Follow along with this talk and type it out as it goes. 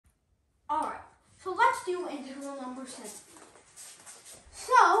let's do integral number 7.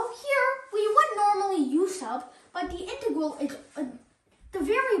 So here we would normally u sub, but the integral is the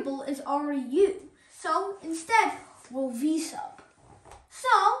variable is already u. So instead we'll v sub. So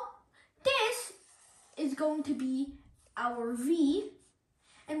this is going to be our v,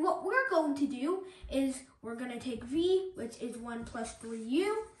 and what we're going to do is we're going to take v, which is 1 plus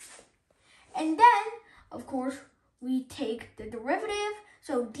 3u, and then of course we take the derivative.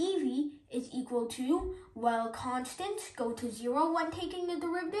 So dv is equal to, well, constants go to 0 when taking the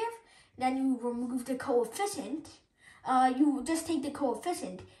derivative. Then you remove the coefficient. You just take the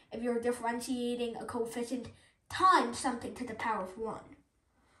coefficient if you're differentiating a coefficient times something to the power of 1.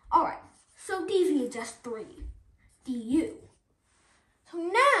 All right, so dv is just 3 du. So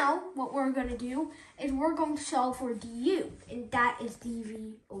now what we're going to do is we're going to solve for du, and that is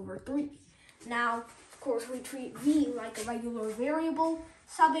dv over 3. Now, of course, we treat v like a regular variable.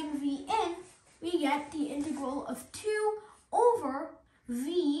 Subbing v in, we get the integral of 2 over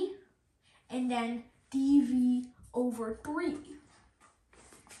v, and then dv over 3.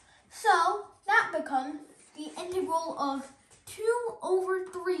 So that becomes the integral of 2 over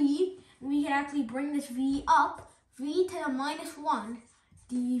 3, and we can actually bring this v up, v to the minus 1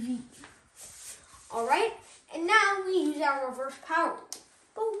 dv. All right, and now we use our reverse power rule.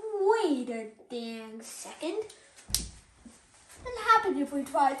 But wait a dang second. What happens if we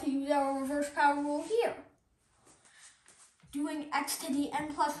try to use our reverse power rule here? Doing x to the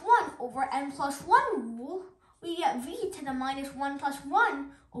n plus 1 over n plus 1 rule, we get v to the minus 1 plus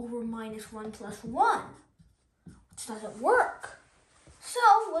 1 over minus 1 plus 1, which doesn't work. So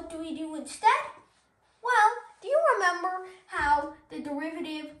what do we do instead? Well, do you remember how the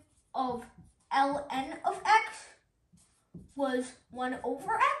derivative of ln of x was 1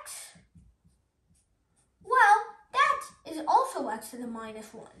 over x? Well, that is also x to the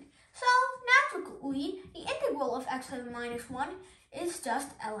minus 1. So naturally, the integral of x to the minus 1 is just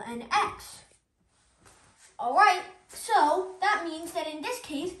ln x. All right, so that means that in this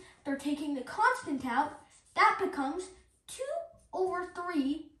case, they're taking the constant out. That becomes 2 over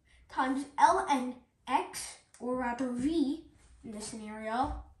 3 times ln x, or rather v in this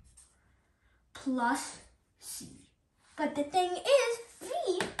scenario, plus c. But the thing is,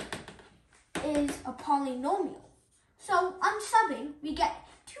 v is a polynomial. So unsubbing, we get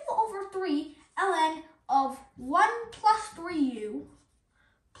 2 over 3 ln of 1 plus 3u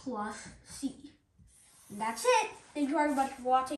plus c. And that's it. Thank you very much for watching.